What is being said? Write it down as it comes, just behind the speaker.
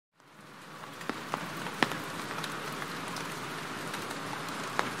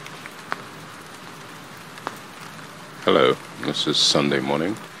Hello, this is Sunday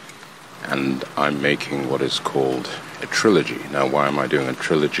morning, and I'm making what is called a trilogy. Now, why am I doing a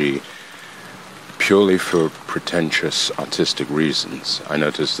trilogy? Purely for pretentious artistic reasons. I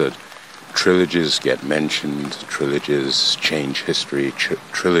notice that trilogies get mentioned, trilogies change history,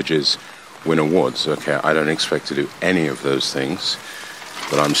 trilogies win awards. Okay, I don't expect to do any of those things,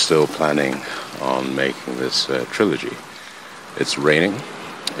 but I'm still planning on making this trilogy. It's raining,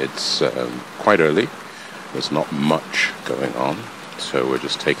 it's quite early. There's not much going on, so we're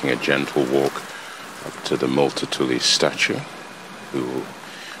just taking a gentle walk up to the Multatuli statue,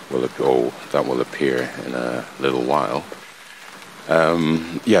 that will appear in a little while.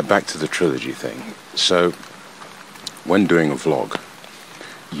 Back to the trilogy thing. So, when doing a vlog,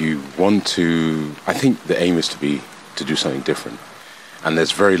 I think the aim is to do something different, and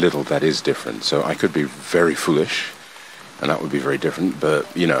there's very little that is different. So I could be very foolish, and that would be very different, but,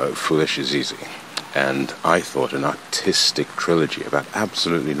 foolish is easy. And I thought an artistic trilogy about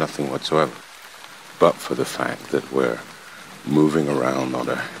absolutely nothing whatsoever, but for the fact that we're moving around on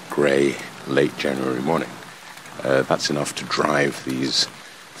a grey, late January morning. That's enough to drive these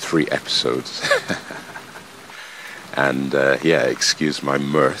 3 episodes. And excuse my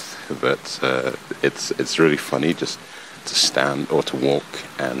mirth, but it's really funny just to stand or to walk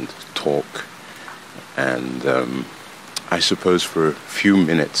and talk, and I suppose for a few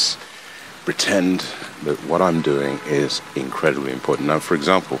minutes pretend that what I'm doing is incredibly important. Now, for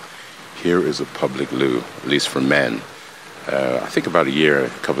example, here is a public loo, at least for men. I think about a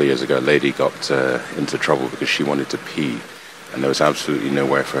couple of years ago, a lady got into trouble because she wanted to pee, and there was absolutely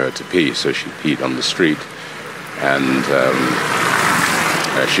nowhere for her to pee, so she peed on the street, and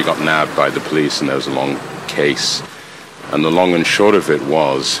she got nabbed by the police, and there was a long case. And the long and short of it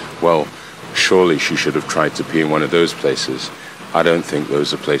was, well, surely she should have tried to pee in one of those places. I don't think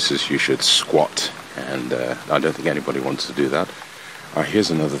those are places you should squat, and I don't think anybody wants to do that. Here's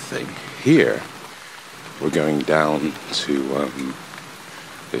another thing. Here, we're going down to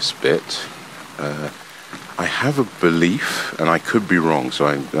this bit. I have a belief, and I could be wrong, so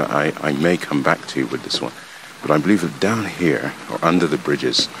I may come back to you with this one, but I believe that down here, or under the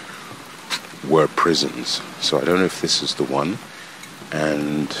bridges, were prisons. So I don't know if this is the one,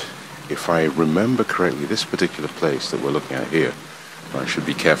 and if I remember correctly, this particular place that we're looking at here, I should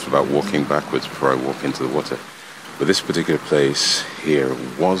be careful about walking backwards before I walk into the water, but this particular place here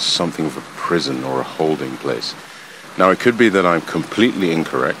was something of a prison or a holding place. Now, it could be that I'm completely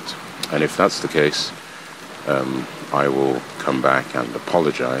incorrect, and if that's the case, I will come back and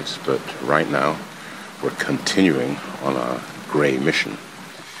apologize, but right now, we're continuing on our grey mission.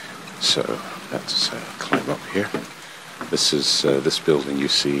 So, let's climb up here. This is this building you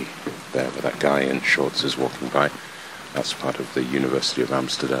see there where that guy in shorts is walking by. That's part of the University of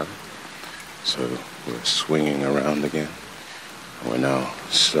Amsterdam. So we're swinging around again. And we're now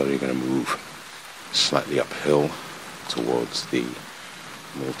slowly going to move slightly uphill towards the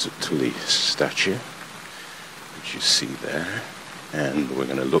Multatuli statue, which you see there. And we're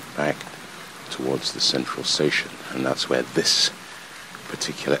going to look back towards the central station. And that's where this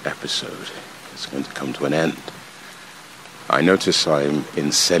particular episode is going to come to an end. I notice I'm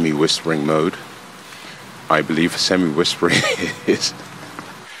in semi-whispering mode. I believe semi-whispering is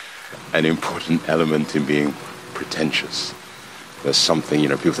an important element in being pretentious. There's something,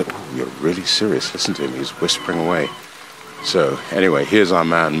 people think, oh, you're really serious, listen to him, he's whispering away. So, anyway, here's our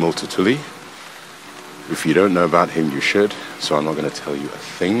man Multatuli. If you don't know about him, you should, so I'm not going to tell you a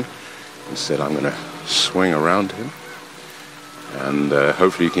thing. Instead, I'm going to swing around him, and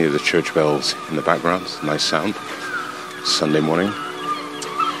hopefully you can hear the church bells in the background. Nice sound. Sunday morning.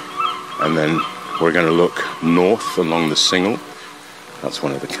 And then we're going to look north along the Singel. That's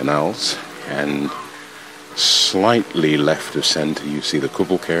one of the canals. And slightly left of centre you see the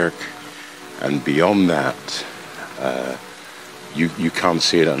Kuppelkerk. And beyond that, you can't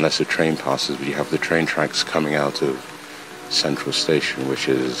see it unless a train passes, but you have the train tracks coming out of Central Station, which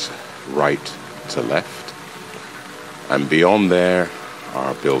is right to left. And beyond there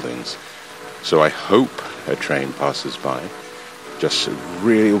are buildings. So I hope a train passes by.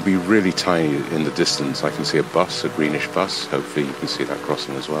 It'll be really tiny in the distance. I can see a bus, a greenish bus. Hopefully you can see that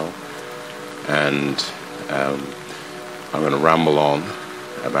crossing as well. And I'm going to ramble on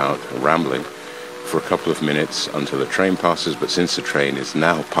about rambling for a couple of minutes until the train passes. But since the train is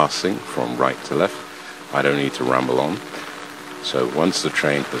now passing from right to left, I don't need to ramble on. So once the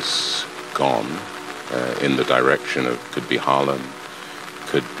train has gone in the direction of, could be Haarlem,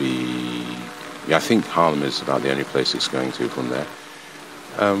 could be... I think Haarlem is about the only place it's going to from there.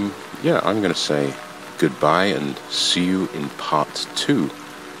 I'm going to say goodbye and see you in part 2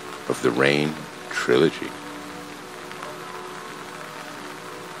 of the Rain Trilogy.